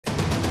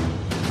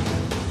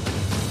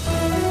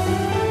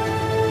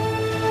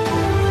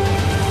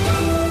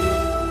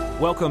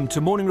Welcome to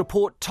Morning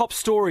Report Top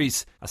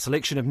Stories, a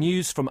selection of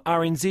news from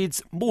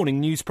RNZ's morning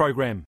news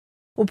programme.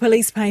 Well,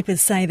 police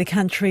papers say the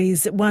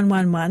country's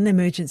 111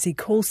 emergency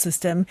call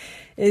system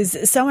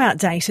is so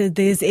outdated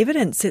there's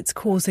evidence it's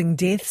causing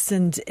deaths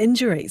and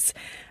injuries.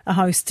 A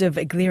host of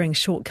glaring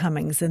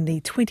shortcomings in the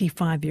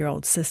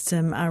 25-year-old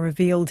system are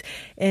revealed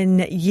in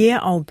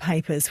year-old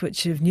papers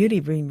which have newly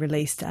been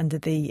released under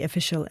the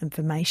Official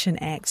Information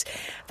Act.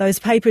 Those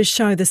papers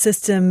show the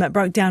system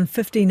broke down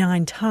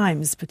 59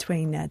 times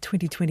between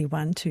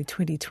 2021 to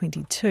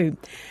 2022.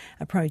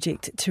 A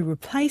project to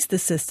replace the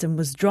system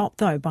was dropped,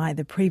 though, by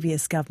the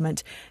previous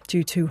government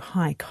due to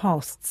high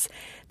costs.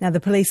 Now, the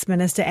Police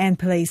Minister and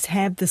police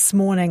have this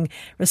morning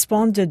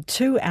responded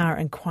to our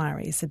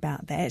inquiries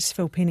about that.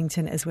 Phil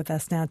Pennington is with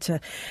us now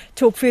to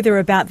talk further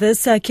about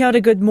this. Kia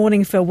ora, good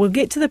morning, Phil. We'll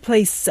get to the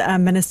Police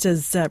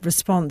Minister's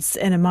response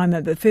in a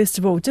moment, but first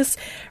of all, just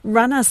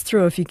run us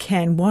through, if you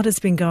can, what has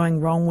been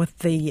going wrong with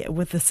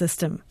the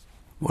system.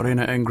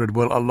 Morena, Ingrid,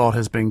 well, a lot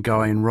has been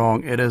going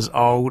wrong. It is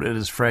old, it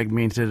is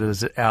fragmented, it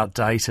is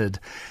outdated,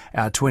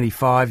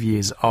 25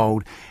 years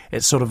old.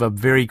 It's sort of a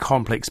very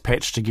complex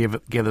patch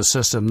together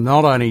system,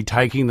 not only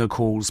taking the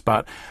calls,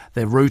 but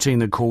they're routing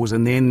the calls,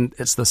 and then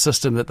it's the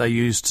system that they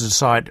use to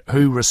decide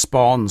who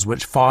responds,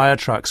 which fire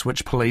trucks,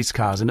 which police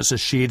cars, and it's a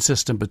shared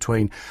system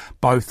between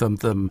both of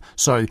them.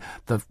 So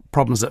the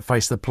problems that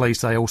face the police,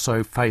 they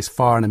also face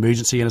fire and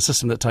emergency, in a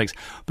system that takes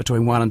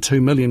between 1 and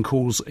 2 million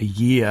calls a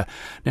year.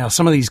 Now,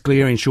 some of these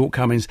glaring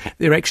shortcomings,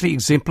 they're actually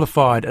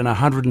exemplified in a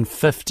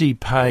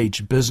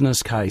 150-page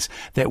business case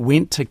that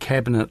went to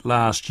Cabinet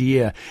last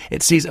year.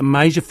 It says a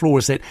major flaw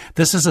is that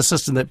this is a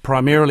system that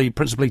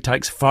principally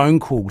takes phone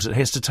calls. It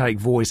has to take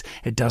voice.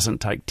 It doesn't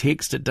take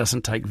text. It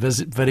doesn't take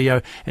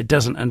video. It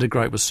doesn't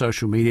integrate with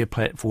social media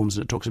platforms.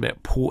 And it talks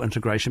about poor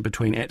integration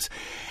between apps.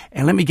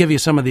 And let me give you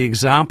some of the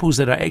examples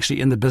that are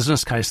actually in the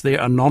business case. They're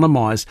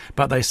anonymised,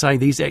 but they say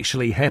these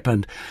actually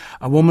happened.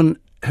 A woman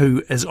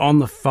who is on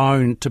the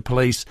phone to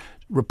police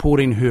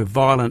reporting her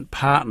violent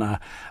partner,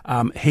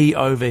 he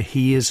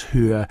overhears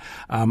her.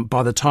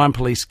 By the time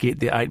police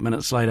get there 8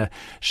 minutes later,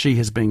 she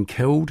has been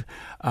killed.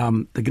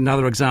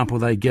 Another example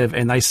they give,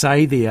 and they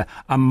say there,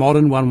 a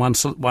modern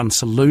 111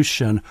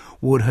 solution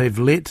would have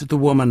let the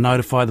woman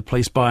notify the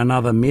police by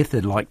another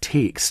method, like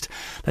text.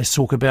 They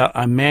talk about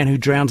a man who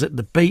drowns at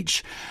the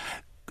beach.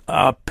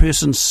 A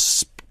person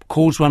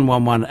calls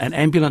 111, an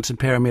ambulance and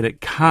paramedic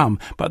come,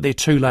 but they're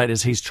too late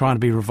as he's trying to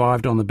be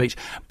revived on the beach.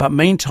 But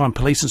meantime,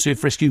 police and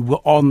surf rescue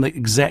were on the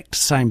exact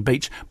same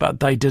beach,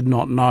 but they did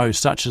not know,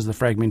 such as the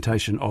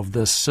fragmentation of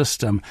this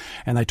system.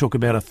 And they talk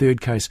about a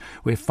third case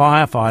where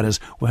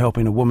firefighters were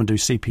helping a woman do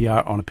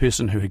CPR on a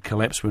person who had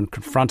collapsed when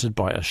confronted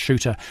by a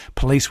shooter.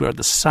 Police were at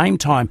the same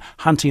time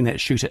hunting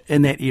that shooter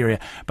in that area,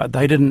 but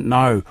they didn't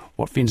know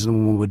what Fens and the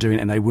woman were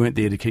doing, and they weren't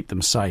there to keep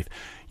them safe.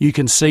 You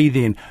can see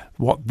then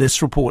what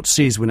this report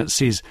says when it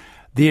says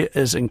there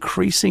is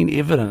increasing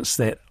evidence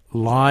that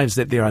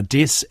there are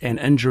deaths and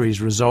injuries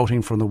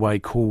resulting from the way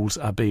calls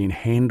are being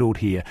handled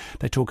here.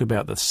 They talk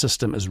about the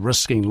system is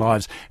risking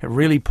lives. It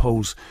really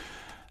pulls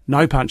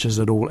no punches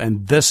at all,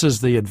 and this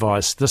is the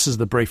advice, this is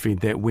the briefing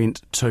that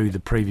went to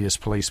the previous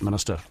police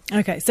minister.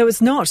 Okay, so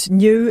it's not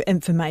new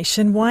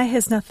information. Why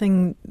has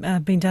nothing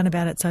been done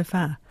about it so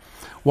far?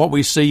 What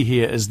we see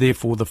here is,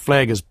 therefore, the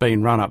flag has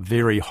been run up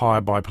very high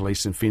by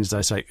police and Fens.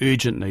 They say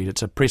urgent need,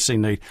 it's a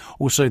pressing need.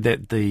 Also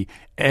that the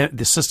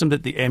system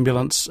that the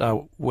ambulance,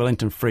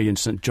 Wellington Free and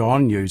St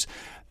John use,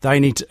 they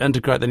need to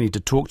integrate, they need to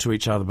talk to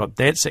each other, but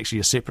that's actually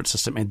a separate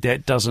system, and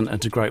that doesn't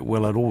integrate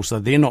well at all. So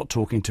they're not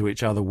talking to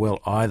each other well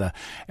either.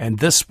 And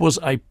this was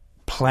a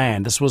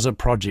plan. This was a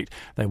project.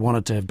 They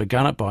wanted to have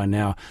begun it by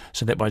now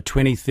so that by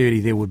 2030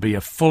 there would be a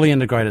fully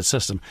integrated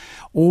system.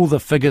 All the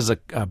figures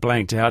are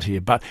blanked out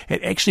here, but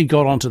it actually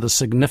got onto the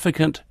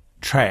significant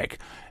track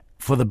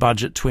for the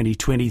budget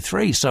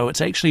 2023. So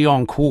it's actually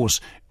on course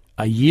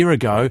a year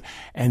ago,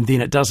 and then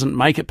it doesn't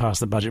make it past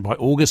the budget. By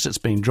August it's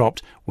been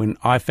dropped. When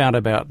I found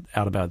out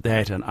about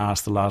that and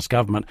asked the last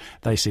government,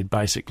 they said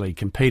basically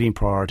competing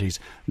priorities,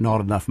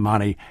 not enough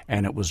money,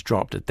 and it was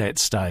dropped at that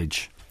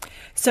stage.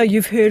 So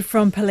you've heard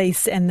from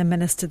police and the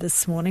minister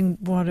this morning.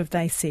 What have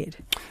they said?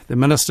 The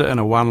minister, in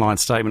a one-line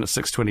statement at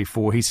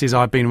 6:24, he says,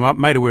 I've been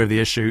made aware of the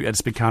issue.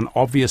 It's become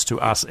obvious to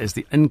us as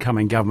the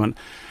incoming government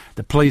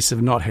the police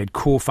have not had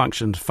core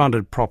functions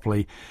funded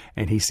properly,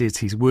 and he says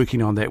he's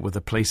working on that with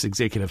the police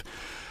executive.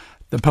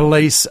 The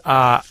police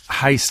are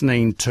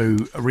hastening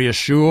to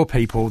reassure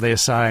people. They're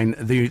saying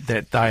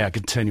that they are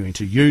continuing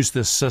to use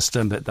this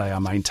system, that they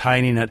are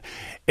maintaining it.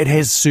 It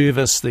has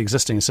serviced the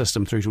existing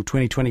system through till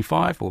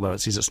 2025, although it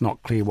says it's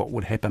not clear what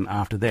would happen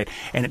after that.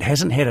 And it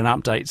hasn't had an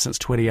update since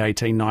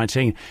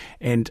 2018-19.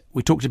 And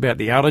we talked about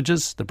the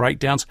outages, the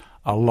breakdowns,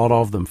 a lot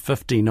of them,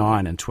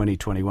 59 in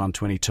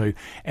 2021-22,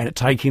 and it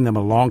taking them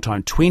a long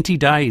time, 20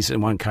 days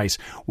in one case,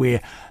 where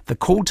the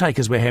call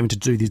takers were having to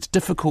do these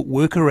difficult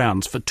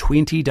workarounds for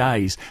 20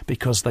 days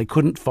because they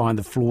couldn't find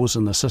the flaws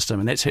in the system,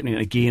 and that's happening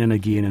again and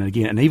again and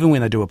again. And even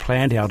when they do a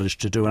planned outage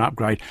to do an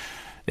upgrade,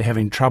 they're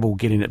having trouble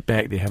getting it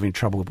back, they're having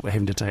trouble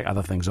having to take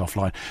other things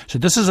offline. So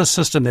this is a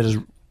system that is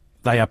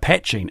they are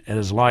patching. It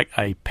is like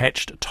a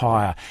patched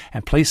tyre.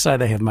 And police say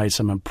they have made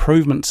some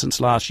improvements since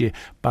last year,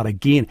 but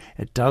again,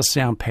 it does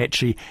sound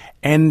patchy.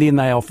 And then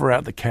they offer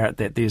out the carrot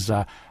that there's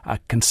a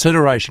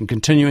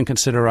continuing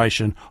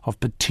consideration of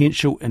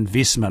potential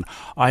investment.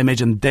 I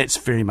imagine that's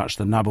very much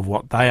the nub of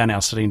what they are now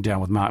sitting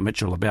down with Mark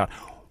Mitchell about.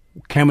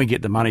 Can we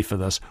get the money for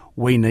this?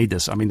 We need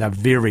this. I mean, they're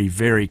very,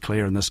 very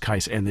clear in this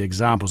case, and the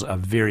examples are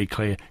very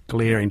clear,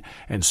 glaring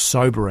and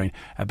sobering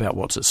about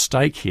what's at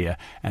stake here,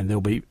 and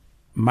they'll be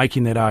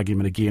making that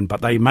argument again.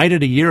 But they made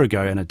it a year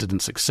ago and it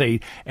didn't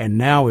succeed, and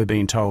now we're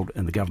being told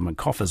in the government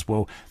coffers,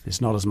 well,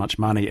 there's not as much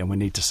money and we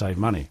need to save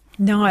money.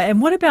 No,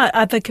 and what about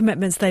other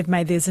commitments they've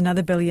made? There's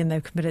another $1 billion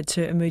they've committed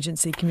to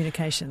emergency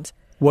communications.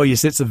 Well,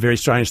 yes, that's a very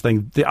strange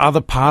thing. The other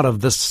part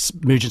of this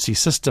emergency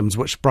systems,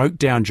 which broke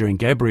down during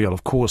Gabrielle,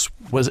 of course,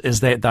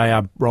 is that they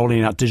are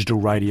rolling out digital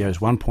radios,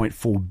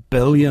 $1.4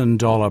 billion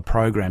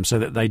program, so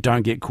that they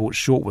don't get caught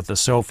short with the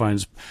cell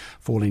phones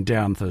falling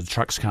down, the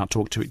trucks can't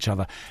talk to each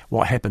other,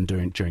 what happened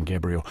during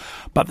Gabrielle.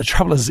 But the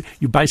trouble is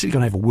you're basically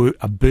going to have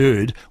a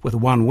bird with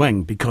one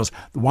wing, because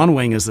one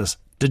wing is this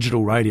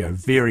digital radio,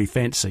 very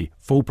fancy,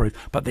 foolproof.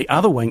 But the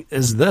other wing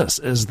is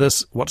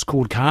this what's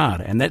called CARD,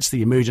 and that's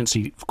the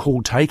emergency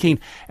call taking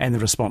and the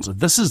response.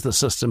 This is the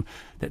system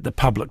that the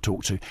public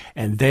talk to,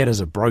 and that is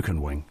a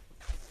broken wing.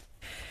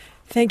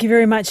 Thank you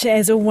very much,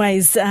 as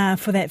always,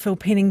 for that, Phil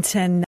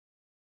Pennington.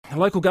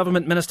 Local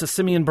Government Minister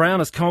Simeon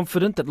Brown is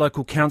confident that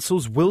local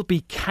councils will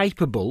be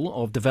capable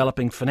of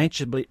developing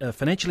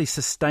financially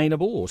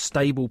sustainable or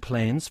stable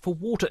plans for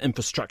water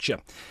infrastructure.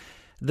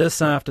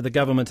 This after the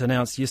government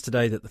announced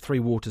yesterday that the Three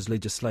Waters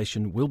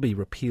legislation will be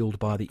repealed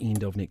by the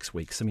end of next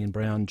week. Simeon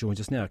Brown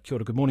joins us now. Kia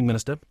ora, good morning,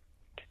 Minister.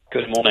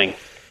 Good morning.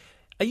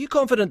 Are you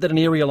confident that an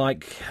area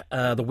like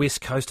the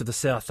west coast of the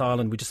South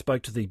Island, we just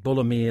spoke to the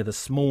Buller Mayor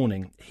this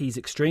morning, he's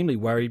extremely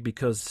worried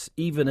because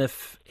even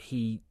if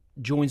he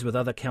joins with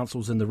other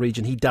councils in the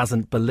region, he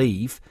doesn't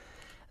believe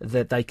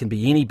that they can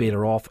be any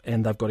better off,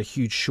 and they've got a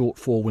huge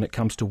shortfall when it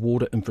comes to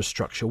water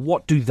infrastructure.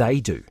 What do they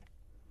do?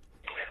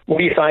 Well,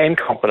 yes, I am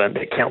confident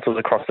that councils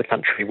across the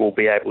country will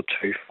be able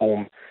to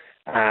form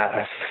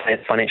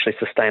financially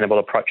sustainable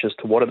approaches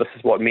to water. This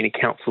is what many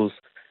councils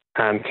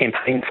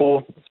campaign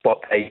for. It's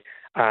what they,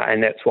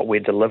 and that's what we're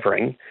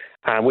delivering.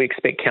 We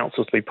expect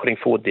councils to be putting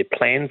forward their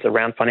plans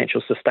around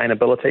financial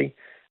sustainability.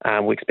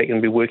 We expect them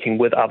to be working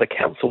with other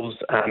councils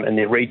in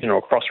their region or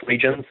across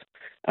regions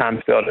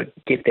to be able to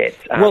get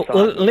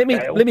that.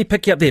 Let me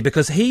pick you up there,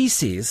 because he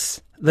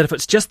says that if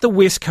it's just the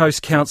West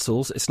Coast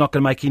councils, it's not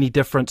going to make any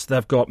difference.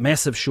 They've got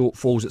massive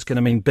shortfalls. It's going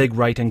to mean big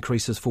rate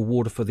increases for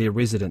water for their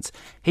residents.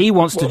 He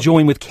wants to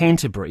join with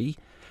Canterbury,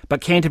 but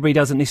Canterbury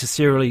doesn't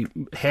necessarily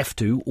have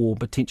to, or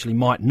potentially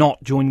might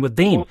not join with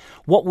them.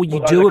 What will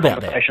you do about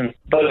that?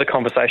 Those are the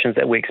conversations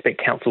that we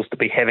expect councils to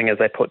be having as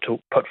they put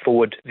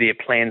forward their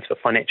plans for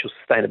financial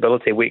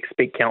sustainability. We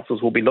expect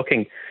councils will be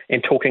looking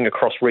and talking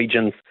across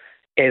regions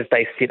as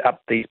they set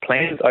up these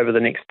plans over the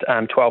next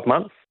 12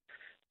 months.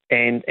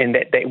 And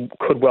that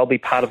could well be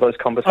part of those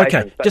conversations.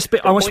 Okay, but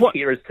the point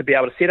here is to be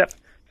able to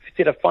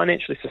set a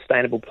financially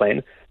sustainable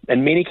plan.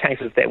 In many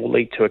cases, that will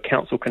lead to a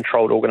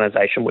council-controlled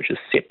organisation, which is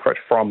separate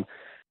from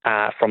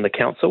the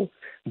council.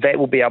 That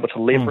will be able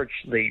to leverage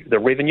the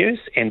revenues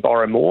and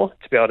borrow more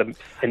to be able to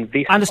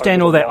invest. I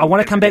understand all that. I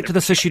want to come back to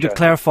this issue to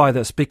clarify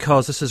this,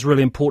 because this is a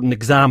really important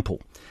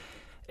example.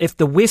 If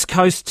the West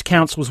Coast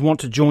councils want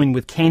to join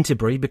with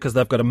Canterbury because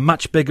they've got a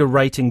much bigger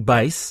rating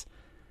base,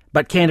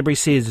 but Canterbury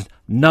says,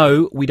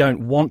 no, we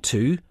don't want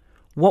to,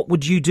 what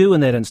would you do in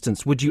that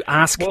instance? Would you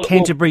ask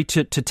Canterbury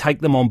to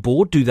take them on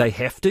board? Do they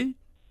have to?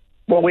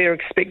 Well, we're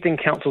expecting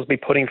councils to be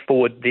putting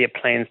forward their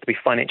plans to be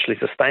financially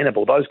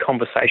sustainable. Those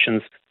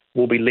conversations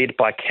will be led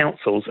by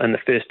councils in the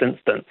first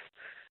instance.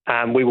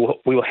 We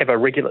will have a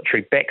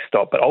regulatory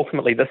backstop, but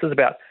ultimately this is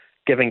about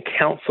giving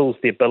councils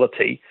the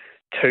ability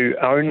to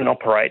own and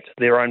operate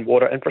their own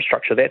water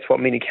infrastructure. That's what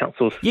many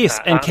councils... Yes,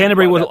 and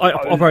Canterbury will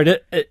operate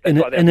it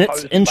in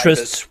its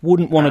interests,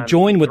 wouldn't want to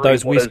join with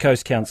those West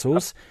Coast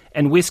councils,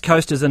 and West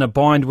Coast is in a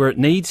bind where it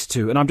needs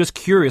to. And I'm just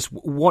curious,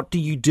 what do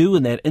you do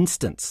in that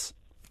instance?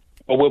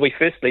 Well, we'll be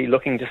firstly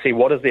looking to see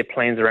what is their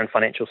plans around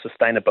financial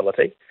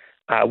sustainability.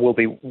 We'll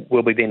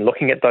be then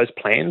looking at those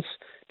plans.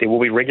 There will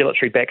be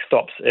regulatory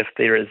backstops if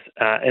there is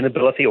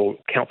inability or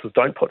councils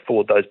don't put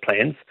forward those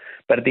plans.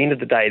 But at the end of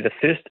the day, the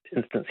first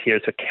instance here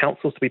is for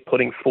councils to be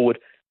putting forward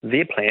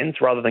their plans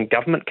rather than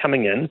government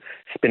coming in,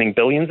 spending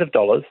billions of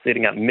dollars,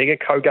 setting up mega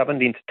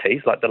co-governed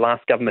entities like the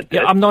last government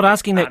did. Yeah, I'm not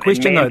asking that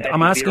question, though.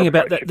 I'm asking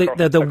about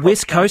the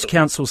West Coast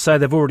councils say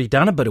they've already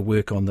done a bit of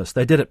work on this.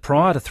 They did it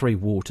prior to Three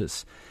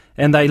Waters.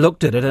 And they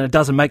looked at it, and it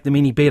doesn't make them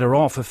any better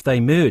off if they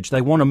merge.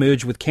 They want to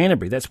merge with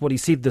Canterbury. That's what he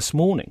said this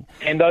morning.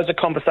 And those are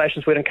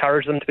conversations we'd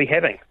encourage them to be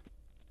having.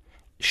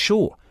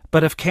 Sure,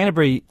 but if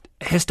Canterbury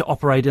has to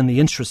operate in the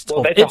interests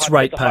of its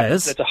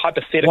ratepayers,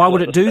 why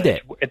would it do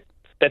that?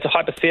 That's a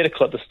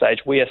hypothetical at this stage.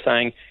 We are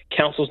saying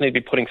councils need to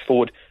be putting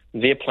forward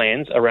their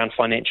plans around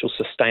financial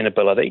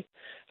sustainability.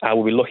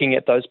 We'll be looking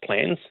at those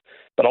plans,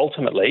 but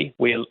ultimately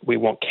we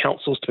want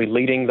councils to be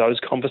leading those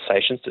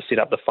conversations to set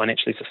up the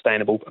financially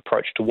sustainable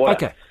approach to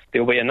water. Okay.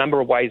 There will be a number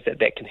of ways that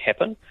can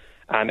happen,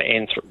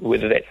 and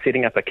whether that's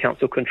setting up a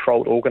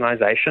council-controlled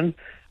organisation,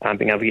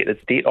 being able to get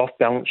its debt off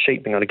balance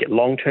sheet, being able to get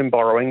long-term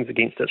borrowings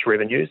against its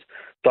revenues.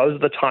 Those are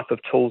the type of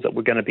tools that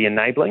we're going to be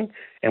enabling,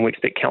 and we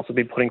expect council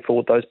to be putting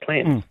forward those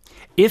plans.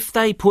 If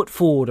they put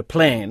forward a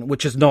plan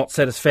which is not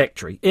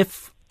satisfactory,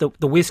 if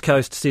the West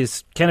Coast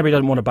says Canterbury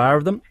doesn't want a bar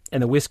of them,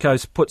 and the West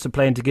Coast puts a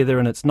plan together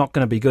and it's not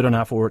going to be good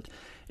enough, or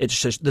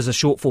there's a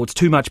shortfall, it's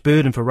too much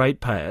burden for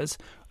ratepayers,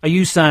 are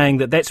you saying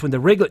that that's when the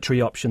regulatory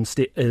option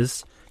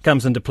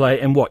comes into play,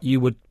 and what you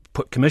would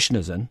put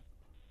commissioners in?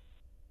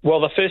 Well,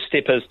 the first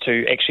step is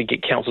to actually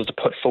get councils to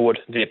put forward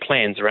their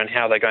plans around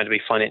how they're going to be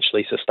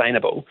financially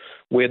sustainable.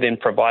 We're then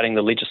providing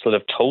the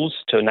legislative tools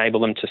to enable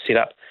them to set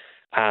up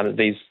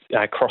these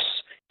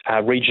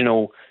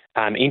cross-regional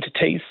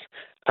entities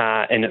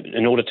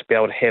in order to be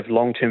able to have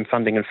long-term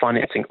funding and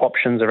financing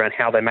options around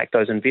how they make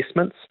those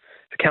investments.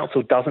 If the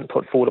council doesn't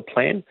put forward a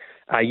plan,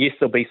 yes,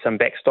 there'll be some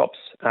backstops.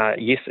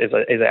 Yes, as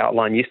I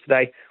outlined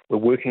yesterday, we're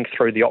working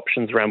through the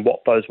options around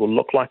what those will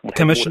look like. A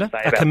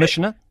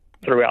commissioner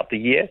throughout the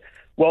year.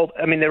 Well,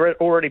 I mean, there are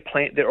already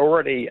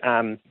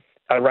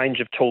a range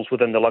of tools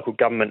within the Local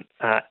Government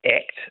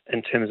Act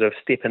in terms of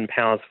step-in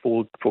powers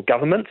for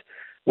government.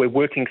 We're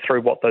working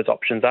through what those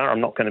options are.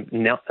 I'm not going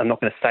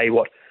to say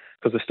what,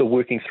 because we're still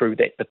working through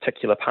that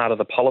particular part of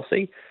the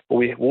policy. But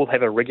we will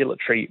have a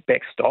regulatory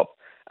backstop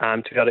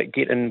to be able to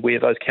get in where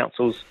those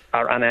councils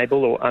are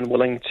unable or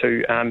unwilling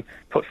to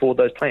put forward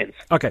those plans.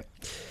 Okay.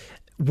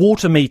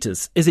 Water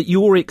meters. Is it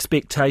your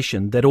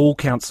expectation that all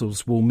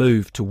councils will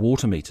move to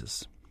water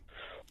meters?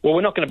 Well,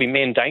 we're not going to be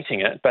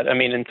mandating it, but I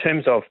mean, in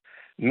terms of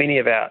many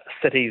of our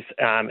cities,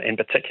 and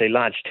particularly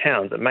large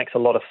towns, it makes a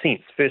lot of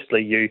sense.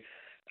 Firstly, you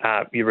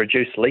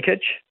reduce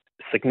leakage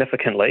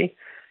significantly,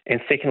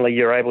 and secondly,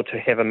 you're able to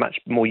have a much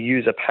more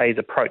user-pays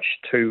approach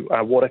to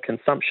water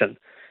consumption,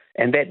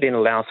 and that then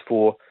allows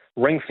for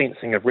ring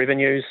fencing of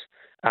revenues,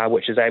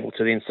 which is able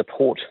to then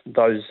support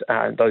those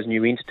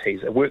new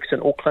entities. It works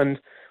in Auckland,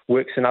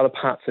 works in other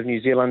parts of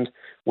New Zealand.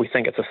 We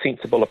think it's a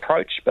sensible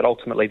approach, but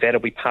ultimately that'll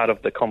be part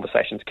of the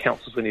conversations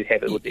councils will need to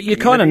have it with the community. You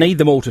kind of need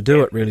them all to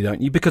do it, really,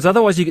 don't you? Because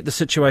otherwise you get the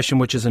situation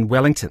which is in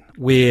Wellington,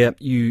 where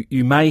you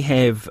may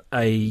have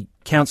a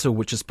council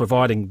which is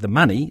providing the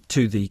money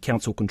to the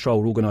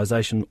council-controlled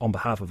organisation on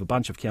behalf of a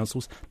bunch of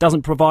councils,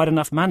 doesn't provide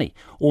enough money.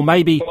 Or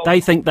maybe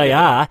they think they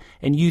are,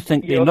 and you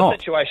think they're not.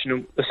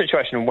 The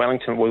situation in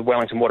Wellington with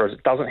Wellington Water is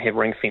it doesn't have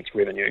ring-fenced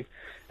revenue.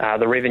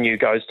 The revenue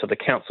goes to the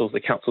councils.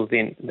 The councils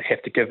then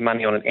have to give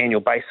money on an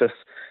annual basis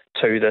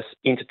to this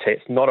entity.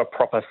 It's not a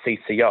proper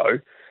CCO.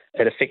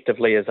 It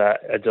effectively is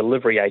a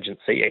delivery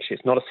agency. Actually,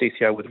 it's not a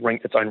CCO with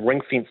its own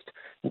ring-fenced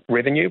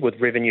revenue with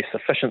revenue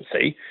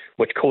sufficiency,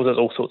 which causes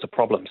all sorts of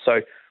problems.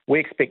 So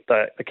we expect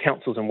the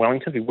councils in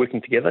Wellington to be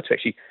working together to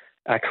actually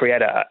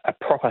create a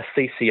proper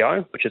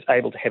CCO, which is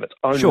able to have its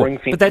own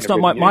ring-fencing. But that's not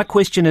my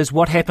question. Is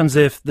what happens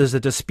if there's a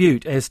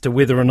dispute as to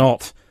whether or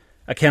not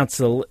a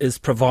council is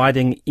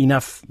providing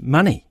enough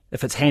money,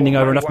 if it's handing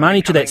over enough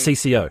money to that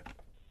CCO?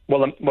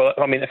 Well,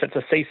 I mean, if it's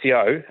a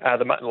CCO,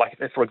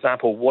 for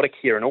example,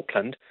 Watercare in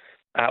Auckland,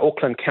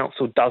 Auckland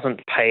Council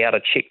doesn't pay out a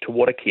cheque to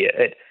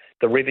Watercare.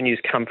 The revenues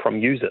come from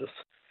users,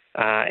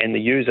 and the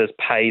users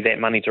pay that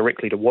money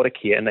directly to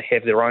Watercare, and they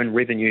have their own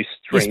revenue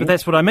stream. Yes, but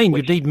that's what I mean.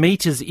 You need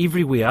meters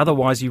everywhere,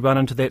 otherwise you run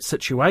into that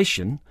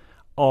situation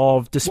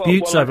of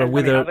disputes over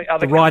whether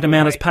the right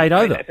amount is paid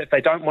over. If they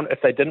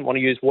didn't want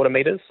to use water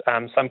meters,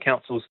 some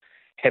councils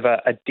have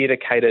a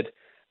dedicated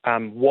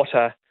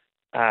water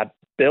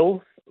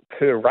bill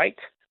per rate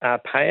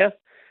payer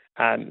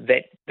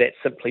that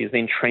simply is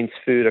then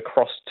transferred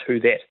across to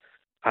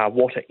that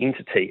water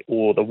entity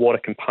or the water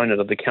component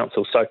of the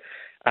council. So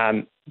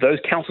those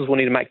councils will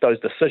need to make those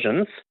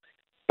decisions,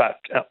 but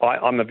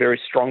I'm a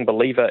very strong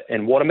believer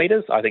in water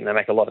meters. I think they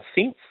make a lot of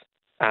sense.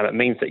 It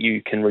means that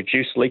you can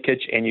reduce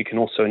leakage and you can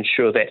also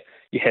ensure that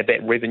you have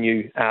that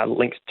revenue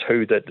linked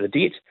to the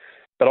debt.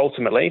 But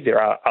ultimately, there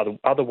are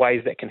other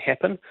ways that can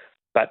happen.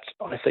 But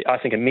I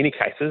think in many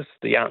cases,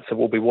 the answer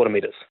will be water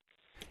meters.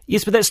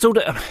 Yes, but that's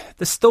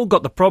still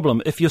got the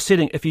problem. If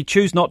you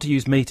choose not to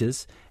use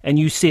meters and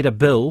you set a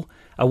bill,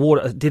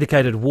 a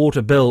dedicated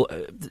water bill,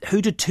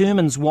 who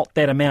determines what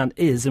that amount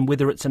is and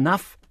whether it's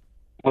enough?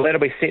 Well,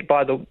 that'll be set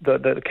by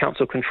the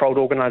council-controlled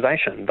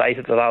organisation.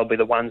 They'll be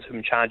the ones who are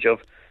in charge of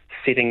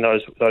setting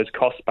those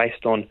costs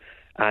based on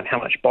how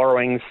much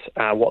borrowings,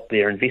 what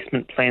their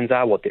investment plans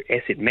are, what their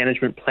asset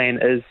management plan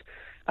is,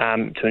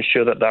 to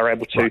ensure that they're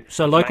able to. Right.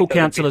 So local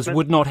councillors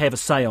would not have a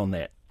say on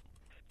that.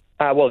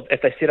 Well,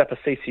 if they set up a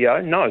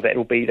CCO, no,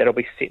 that'll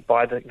be set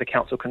by the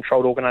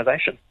council-controlled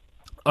organisation.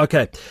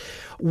 Okay.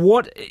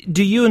 What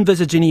do you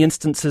envisage any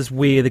instances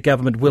where the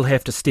government will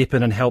have to step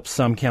in and help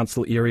some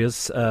council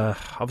areas?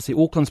 Obviously,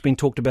 Auckland's been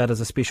talked about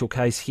as a special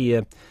case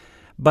here.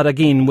 But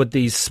again, with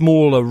these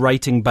smaller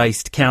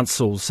rating-based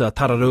councils,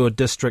 Tararua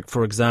District,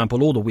 for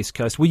example, or the West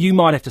Coast, well, you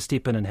might have to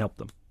step in and help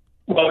them.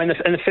 Well, in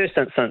the first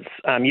instance,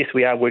 yes,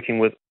 we are working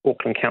with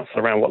Auckland Council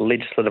around what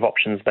legislative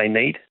options they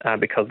need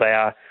because they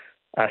are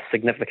a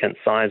significant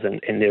size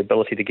and their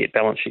ability to get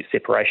balance sheet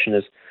separation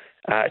is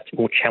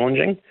more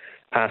challenging.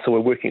 So we're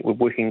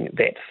working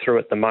that through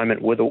at the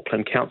moment with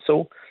Auckland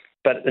Council.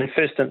 But in the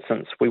first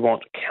instance, we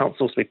want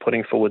councils to be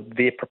putting forward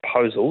their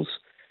proposals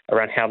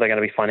around how they're going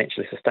to be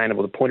financially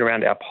sustainable. The point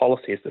around our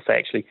policy is to say,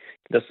 actually,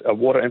 this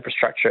water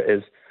infrastructure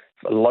is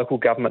a local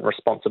government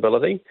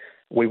responsibility.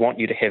 We want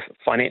you to have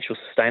financial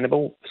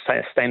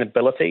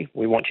sustainability.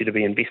 We want you to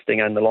be investing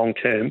in the long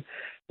term.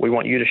 We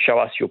want you to show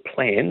us your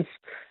plans,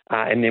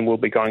 and then we'll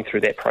be going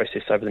through that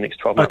process over the next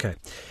 12 months. Okay.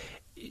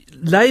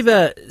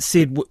 Labor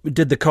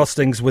did the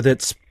costings with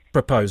its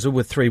proposal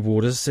with Three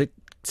Waters. It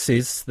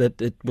says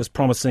that it was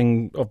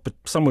promising of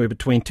somewhere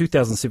between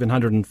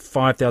 $2,700 and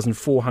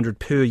 $5,400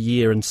 per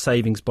year in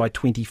savings by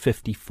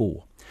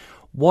 2054.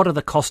 What are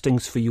the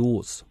costings for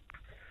yours?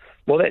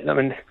 Well,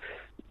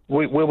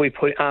 we'll be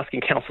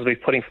asking councils to be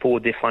putting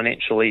forward their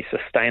financially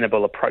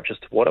sustainable approaches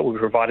to water. We'll be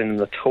providing them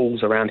the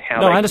tools around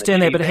how. No, I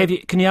understand that, but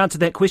can you answer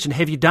that question?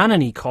 Have you done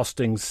any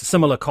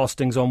similar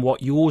costings on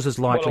what yours is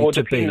likely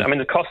to be?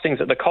 The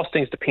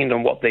costings depend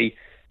on what the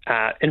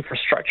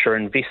infrastructure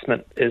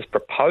investment is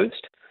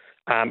proposed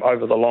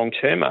over the long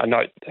term. I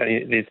note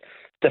there's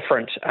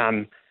different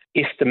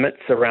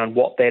estimates around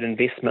what that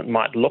investment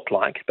might look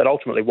like, but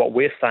ultimately what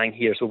we're saying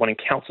here is we're wanting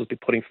councils to be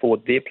putting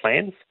forward their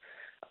plans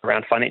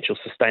around financial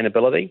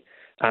sustainability.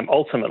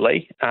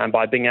 Ultimately,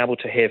 by being able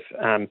to have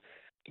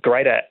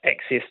greater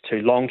access to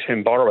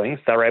long-term borrowings,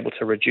 they're able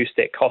to reduce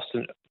that cost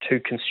to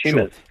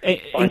consumers. Sure.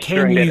 And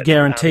can you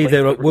guarantee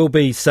that it will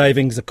be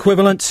savings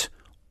equivalent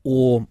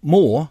or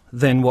more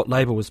than what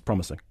Labor was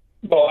promising?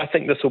 Well, I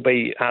think this will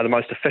be the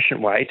most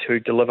efficient way to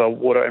deliver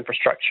water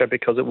infrastructure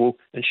because it will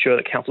ensure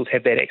that councils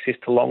have that access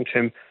to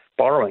long-term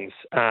borrowings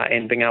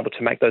and being able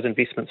to make those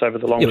investments over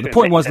the long term. Yeah, the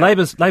point was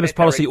Labor's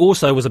policy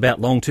also was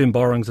about long-term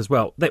borrowings as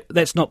well.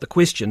 That's not the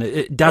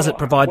question. Does it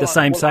provide the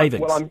same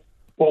savings?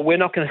 We're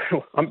not going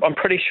to. I'm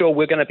pretty sure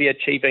we're going to be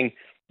achieving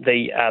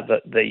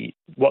the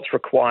what's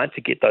required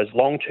to get those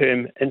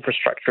long-term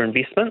infrastructure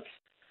investments.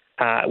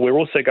 We're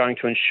also going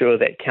to ensure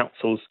that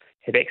councils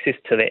have access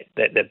to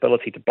that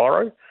ability to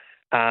borrow,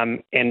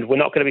 and we're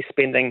not going to be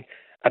spending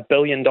 $1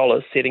 billion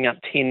setting up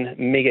 10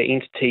 mega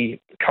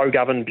entity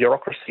co-governed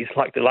bureaucracies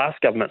like the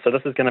last government. So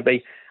this is going to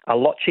be a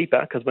lot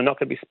cheaper because we're not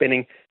going to be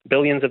spending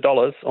billions of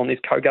dollars on these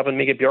co-governed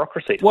mega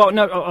bureaucracies. Well,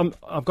 no,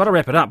 I've got to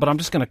wrap it up, but I'm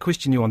just going to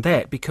question you on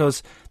that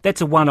because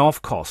that's a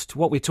one-off cost.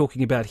 What we're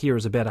talking about here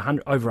is about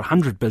over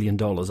 $100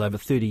 billion over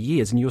 30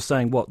 years, and you're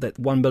saying, that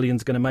 $1 billion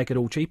is going to make it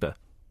all cheaper?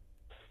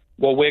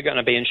 Well, we're going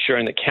to be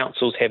ensuring that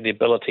councils have the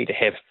ability to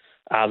have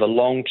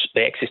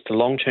the access to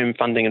long-term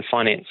funding and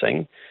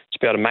financing to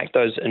be able to make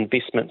those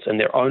investments in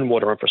their own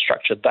water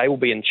infrastructure. They will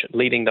be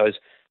leading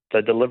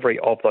the delivery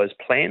of those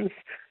plans,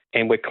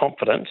 and we're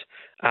confident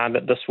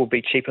that this will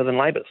be cheaper than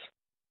Labor's.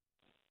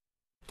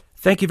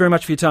 Thank you very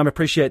much for your time. I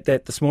appreciate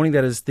that this morning.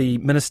 That is the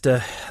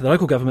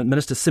local government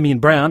minister, Simeon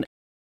Brown.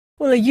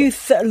 Well, a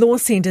youth law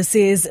centre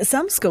says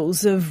some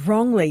schools have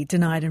wrongly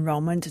denied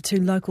enrolment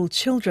to local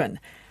children.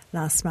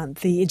 Last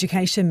month, the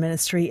Education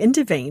Ministry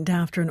intervened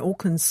after an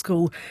Auckland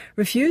school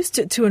refused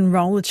to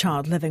enrol a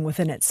child living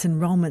within its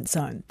enrolment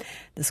zone.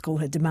 The school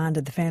had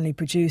demanded the family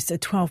produce a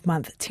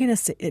 12-month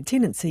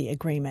tenancy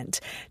agreement.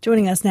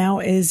 Joining us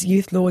now is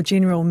Youth Law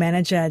General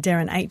Manager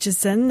Darren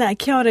Aitchison.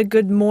 Kia ora,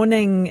 good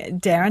morning,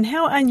 Darren.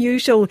 How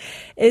unusual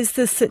is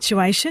this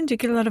situation? Do you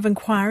get a lot of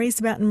inquiries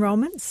about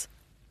enrolments?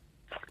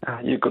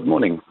 Good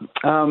morning.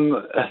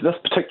 This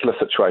particular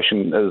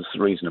situation is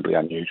reasonably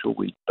unusual,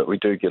 but we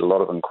do get a lot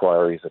of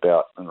inquiries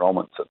about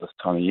enrolments at this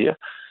time of year.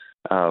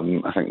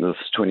 I think there's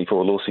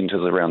 24 law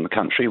centres around the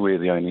country. We're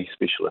the only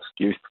specialist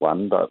youth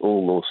one, but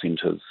all law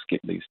centres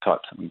get these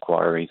types of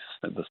inquiries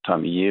at this time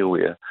of year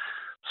where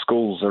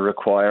schools are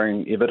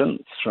requiring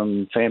evidence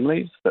from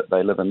families that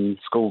they live in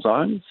school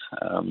zones,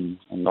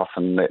 and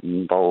often that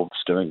involves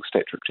doing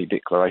statutory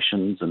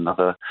declarations and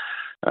other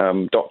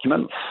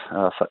documents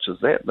such as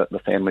that the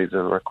families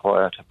are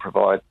required to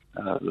provide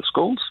the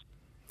schools.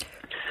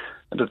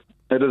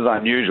 It is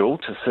unusual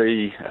to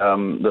see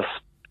this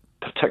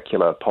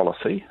particular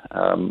policy.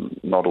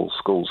 Not all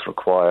schools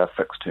require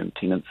fixed-term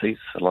tenancies.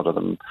 A lot of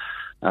them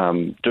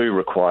do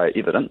require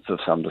evidence of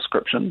some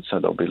description,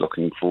 so they'll be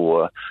looking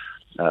for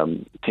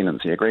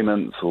tenancy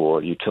agreements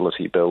or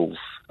utility bills,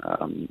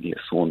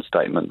 sworn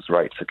statements,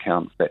 rates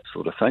accounts, that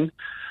sort of thing.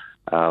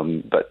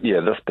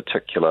 This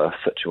particular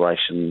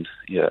situation,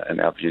 in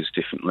our view, is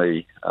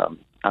definitely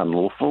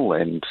unlawful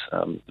and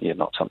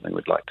not something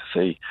we'd like to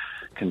see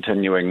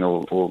continuing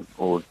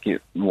or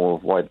get more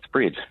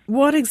widespread.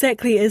 What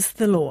exactly is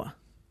the law?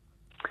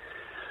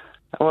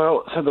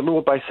 Well, so the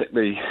law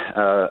basically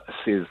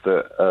says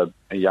that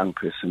a young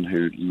person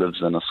who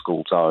lives in a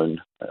school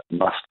zone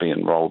must be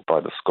enrolled by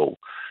the school.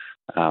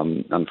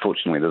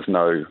 Unfortunately, there's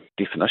no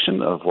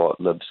definition of what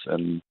lives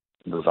in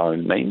the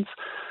zone means.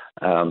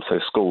 So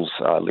schools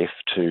are left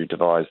to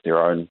devise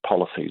their own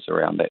policies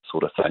around that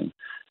sort of thing.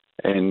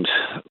 And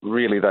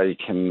really they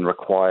can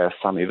require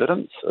some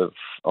evidence of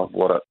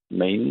what it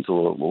means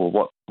or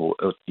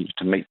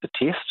to meet the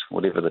test,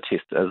 whatever the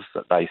test is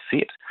that they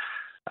set.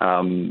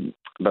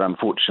 But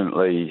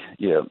unfortunately,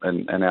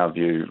 in our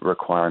view,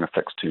 requiring a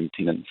fixed-term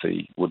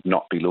tenancy would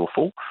not be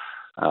lawful.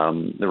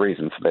 The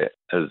reason for that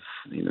is,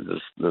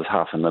 there's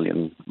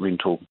 500,000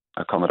 rental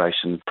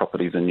accommodation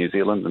properties in New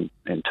Zealand,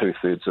 and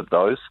 2/3 of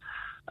those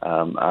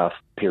are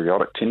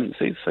periodic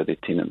tenancies, so they're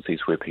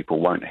tenancies where people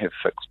won't have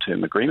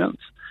fixed-term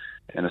agreements.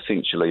 And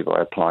essentially, by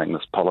applying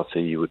this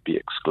policy, you would be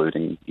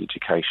excluding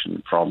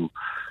education from,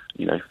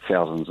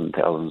 thousands and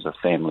thousands of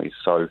families.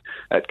 So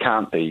it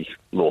can't be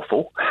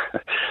lawful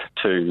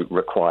to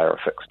require a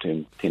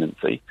fixed-term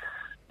tenancy.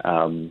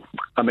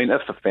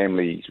 If a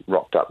family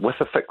rocked up with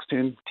a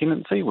fixed-term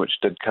tenancy, which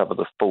did cover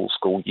the full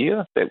school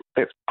year,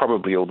 that's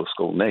probably all the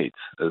school needs,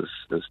 is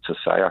to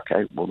say,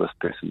 okay, well, this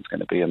person's going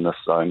to be in this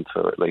zone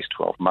for at least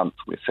 12 months.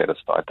 We're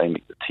satisfied they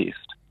meet the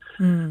test.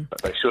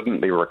 But they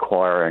shouldn't be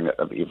requiring it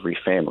of every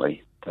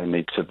family. They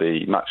need to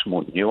be much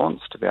more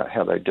nuanced about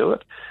how they do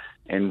it.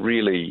 And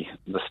really,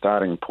 the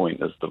starting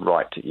point is the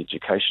right to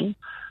education.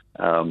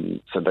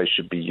 So they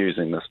should be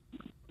using this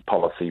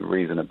policy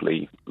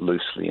reasonably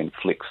loosely and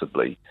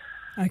flexibly.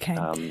 Okay.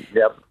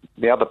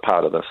 The other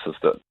part of this is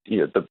that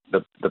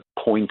the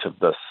point of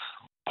this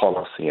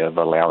policy of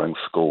allowing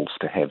schools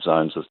to have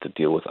zones is to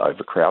deal with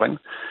overcrowding.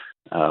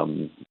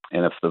 And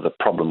if there's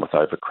a problem with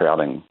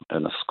overcrowding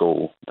in a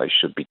school, they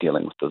should be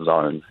dealing with the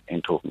zone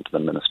and talking to the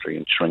ministry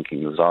and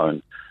shrinking the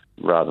zone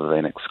rather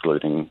than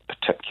excluding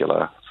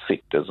particular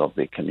sectors of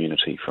their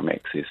community from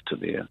access to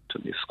their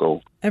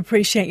school.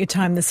 Appreciate your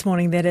time this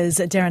morning. That is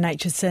Darren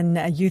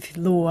Aitchison, Youth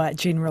Law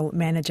General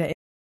Manager.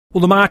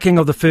 Well, the marking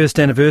of the first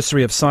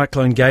anniversary of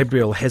Cyclone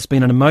Gabriel has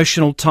been an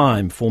emotional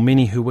time for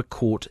many who were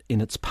caught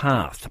in its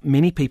path.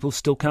 Many people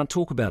still can't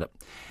talk about it,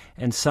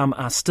 and some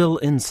are still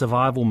in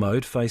survival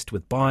mode, faced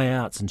with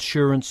buyouts,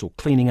 insurance, or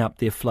cleaning up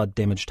their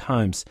flood-damaged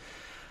homes.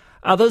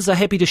 Others are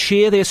happy to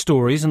share their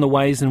stories and the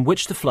ways in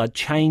which the flood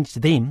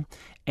changed them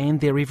and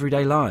their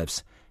everyday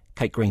lives.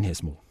 Kate Green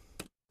has more.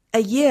 A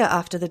year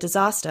after the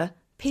disaster,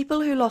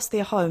 people who lost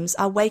their homes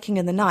are waking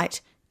in the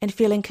night and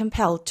feeling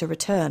compelled to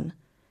return.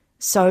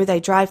 So they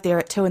drive there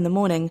at 2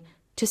 a.m.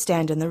 to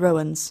stand in the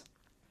ruins.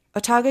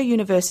 Otago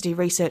University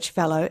research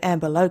fellow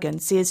Amber Logan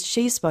says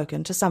she's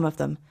spoken to some of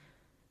them.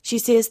 She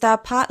says they're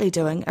partly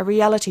doing a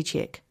reality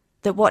check,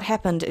 that what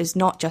happened is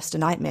not just a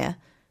nightmare,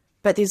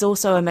 but there's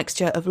also a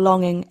mixture of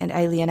longing and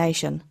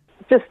alienation.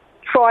 Just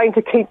trying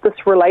to keep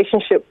this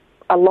relationship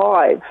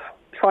alive,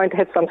 trying to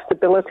have some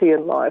stability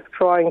in life,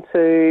 trying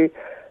to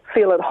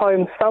feel at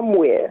home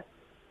somewhere,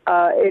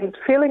 and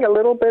feeling a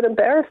little bit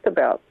embarrassed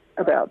about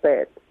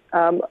that.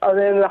 And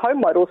then the home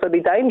might also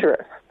be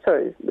dangerous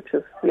too, which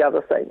is the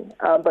other thing,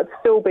 but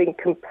still being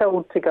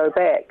compelled to go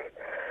back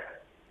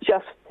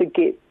just to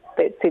get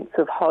that sense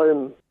of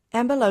home.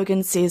 Amber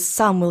Logan says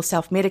some will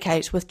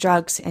self-medicate with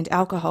drugs and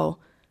alcohol.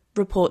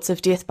 Reports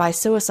of death by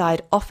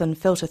suicide often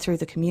filter through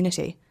the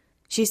community.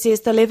 She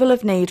says the level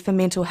of need for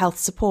mental health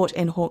support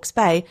in Hawke's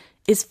Bay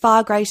is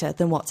far greater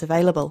than what's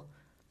available.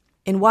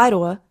 In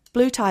Wairoa,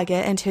 Blue Tiger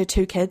and her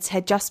 2 kids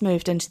had just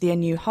moved into their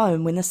new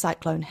home when the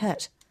cyclone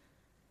hit.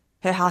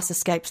 Her house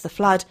escaped the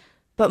flood,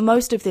 but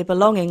most of their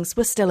belongings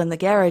were still in the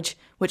garage,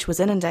 which was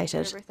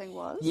inundated. Everything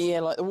was? Yeah,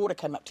 the water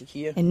came up to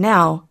here. And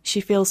now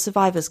she feels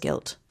survivor's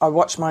guilt. I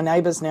watch my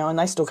neighbours now and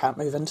they still can't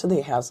move into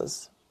their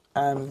houses.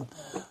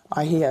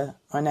 I hear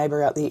my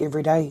neighbour out there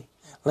every day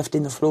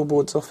lifting the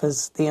floorboards off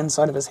the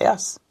inside of his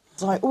house.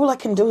 It's like, all I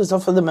can do is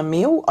offer them a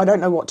meal. I don't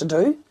know what to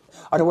do.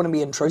 I don't want to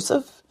be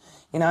intrusive,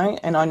 and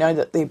I know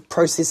that they're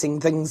processing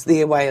things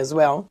their way as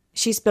well.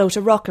 She's built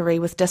a rockery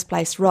with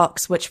displaced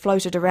rocks which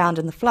floated around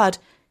in the flood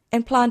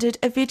and planted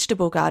a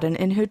vegetable garden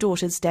in her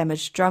daughter's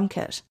damaged drum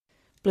kit.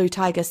 Blue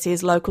Tiger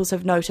says locals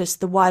have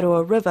noticed the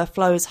Wairoa River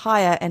flows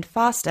higher and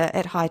faster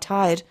at high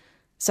tide,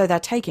 so they're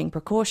taking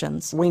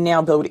precautions. We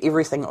now build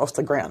everything off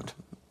the ground.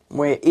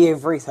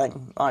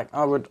 Everything.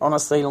 I would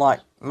honestly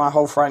like my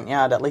whole front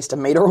yard at least a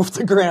metre off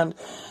the ground.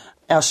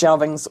 Our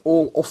shelving's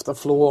all off the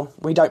floor.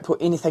 We don't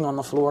put anything on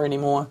the floor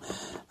anymore.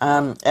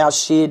 Our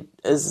shed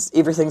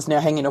everything's now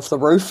hanging off the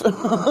roof.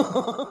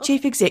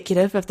 Chief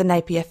Executive of the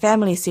Napier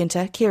Family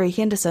Centre, Kerry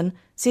Henderson,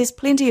 says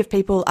plenty of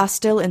people are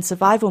still in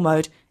survival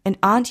mode and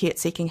aren't yet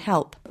seeking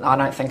help. I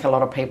don't think a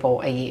lot of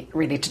people are yet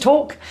ready to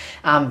talk,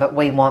 but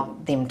we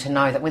want them to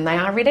know that when they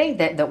are ready,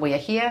 that we are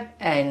here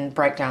and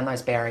break down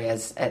those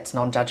barriers. It's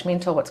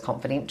non-judgmental, it's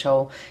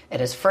confidential, it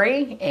is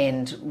free,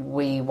 and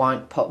we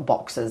won't put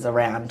boxes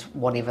around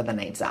whatever the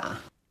needs are.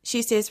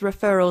 She says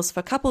referrals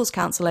for couples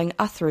counselling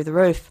are through the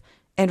roof,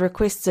 and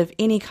requests of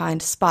any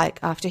kind spike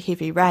after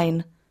heavy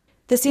rain.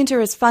 The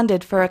centre is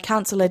funded for a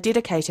counsellor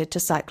dedicated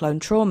to cyclone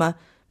trauma,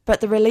 but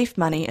the relief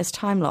money is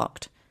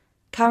time-locked.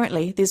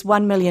 Currently, there's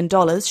 $1 million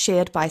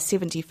shared by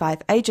 75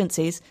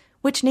 agencies,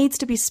 which needs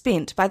to be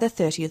spent by the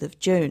 30th of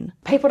June.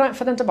 People don't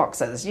fit into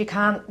boxes. You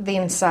can't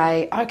then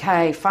say,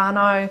 OK,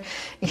 whānau,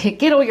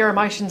 get all your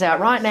emotions out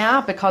right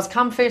now because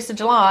come 1st of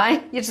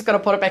July, you just got to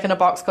put it back in a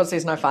box because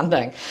there's no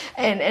funding.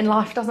 And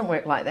life doesn't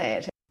work like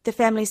that. The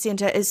Family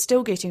Centre is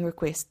still getting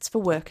requests for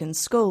work in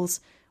schools,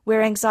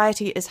 where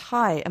anxiety is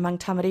high among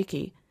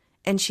tamariki,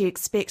 and she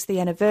expects the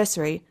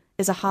anniversary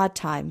is a hard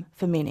time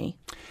for many.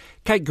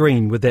 Kate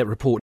Green with that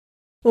report.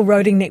 Well,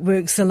 roading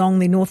networks along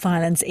the North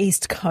Island's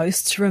east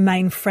coast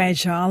remain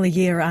fragile a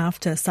year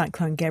after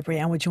Cyclone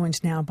Gabrielle. We're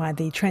joined now by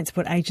the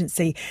transport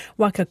agency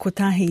Waka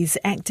Kotahi's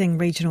acting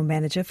regional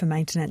manager for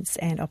maintenance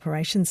and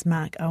operations,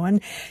 Mark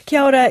Owen.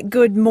 Kia ora,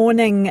 good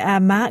morning,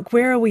 Mark.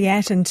 Where are we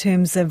at in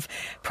terms of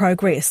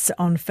progress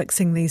on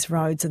fixing these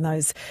roads in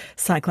those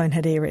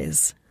cyclone-hit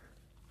areas?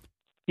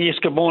 Yes,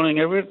 good morning,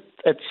 everyone.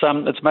 It's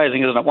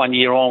amazing, isn't it? 1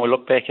 year on, we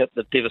look back at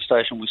the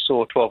devastation we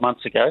saw 12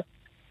 months ago.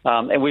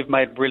 And we've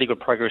made really good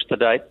progress to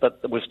date,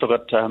 but we've still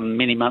got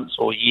many months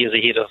or years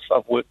ahead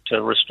of work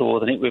to restore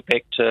the network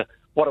back to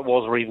what it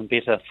was or even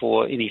better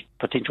for any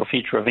potential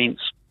future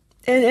events.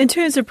 In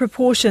terms of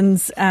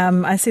proportions,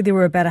 I see there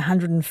were about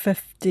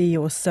 150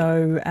 or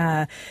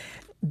so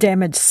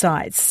damaged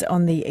sites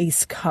on the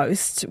east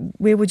coast.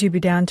 Where would you be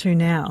down to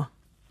now?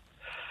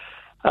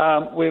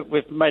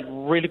 We've made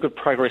really good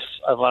progress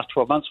over the last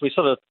 12 months. We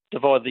sort of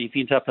divide the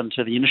event up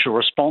into the initial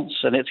response,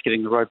 and that's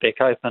getting the road back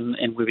open,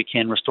 and where we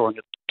can restoring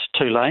it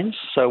to 2 lanes.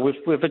 So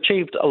we've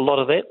achieved a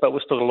lot of that, but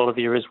we've still got a lot of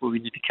areas where we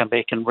need to come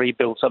back and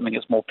rebuild something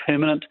that's more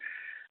permanent.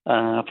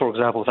 For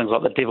example, things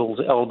like the Devil's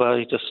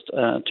Elbow, just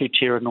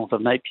Tutera north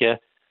of Napier,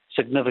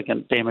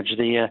 significant damage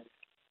there.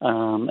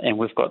 And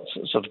we've got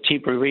sort of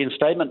temporary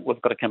reinstatement.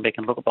 We've got to come back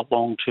and look at the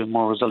long-term,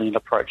 more resilient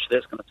approach.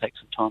 That's going to take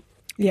some time.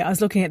 Yeah, I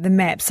was looking at the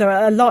map. So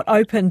a lot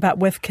open, but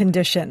with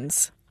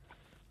conditions.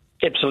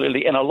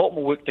 Absolutely, and a lot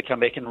more work to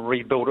come back and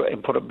rebuild it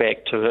and put it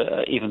back to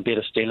an even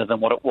better standard than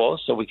what it was,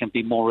 so we can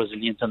be more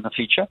resilient in the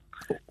future.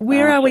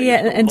 Where are we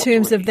at in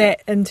terms of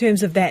that? In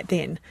terms of that,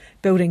 then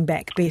building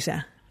back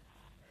better.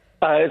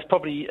 It's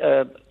probably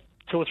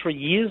 2 or 3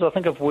 years, I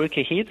think, of work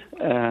ahead.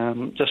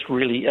 Just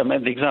really,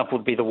 the example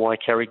would be the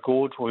Waikari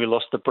Gorge, where we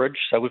lost the bridge.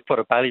 So we've put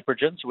a Bailey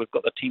Bridge in, so we've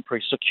got the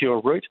temporary secure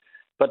route.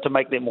 But to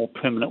make that more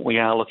permanent, we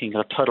are looking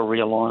at a total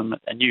realignment,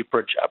 a new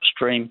bridge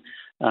upstream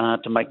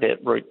to make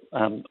that route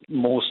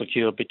more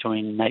secure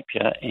between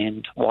Napier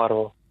and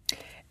Wairoa.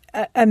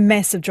 A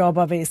massive job,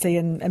 obviously,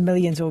 and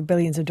millions or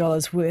billions of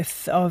dollars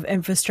worth of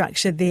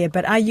infrastructure there.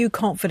 But are you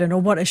confident, or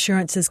what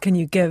assurances can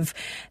you give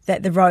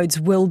that the roads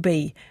will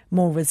be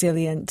more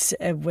resilient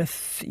with,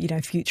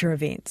 future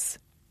events?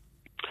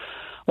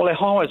 Well, our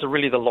highways are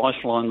really the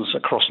lifelines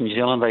across New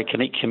Zealand. They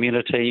connect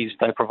communities.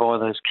 They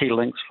provide those key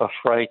links for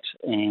freight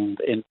and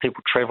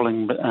people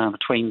travelling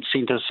between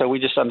centres. So we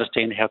just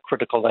understand how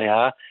critical they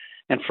are.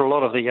 And for a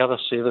lot of the other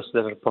service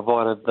that are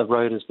provided, the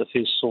road is the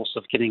first source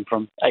of getting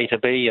from A to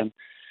B. And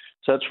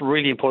so it's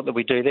really important that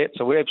we do that.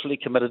 So we're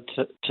absolutely committed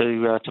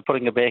to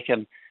putting it back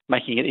and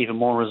making it even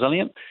more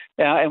resilient.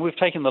 And we've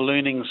taken the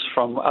learnings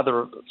from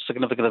other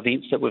significant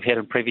events that we've had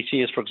in previous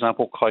years, for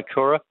example,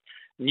 Kaikoura.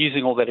 And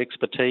using all that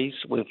expertise,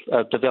 we've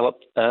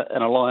developed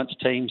an alliance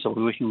team. So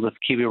we're working with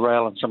Kiwi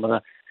Rail and some of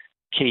the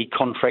key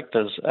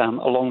contractors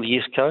along the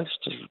East Coast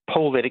to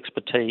pull that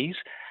expertise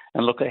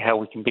and look at how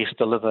we can best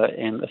deliver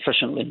and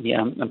efficiently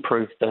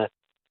improve the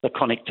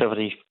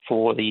connectivity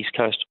for the East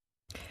Coast.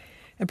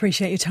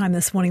 Appreciate your time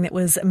this morning. That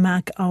was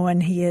Mark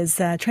Owen. He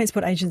is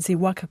Transport Agency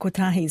Waka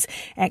Kotahi's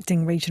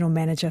acting regional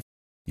manager.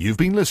 You've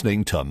been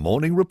listening to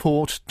Morning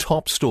Report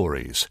Top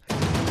Stories.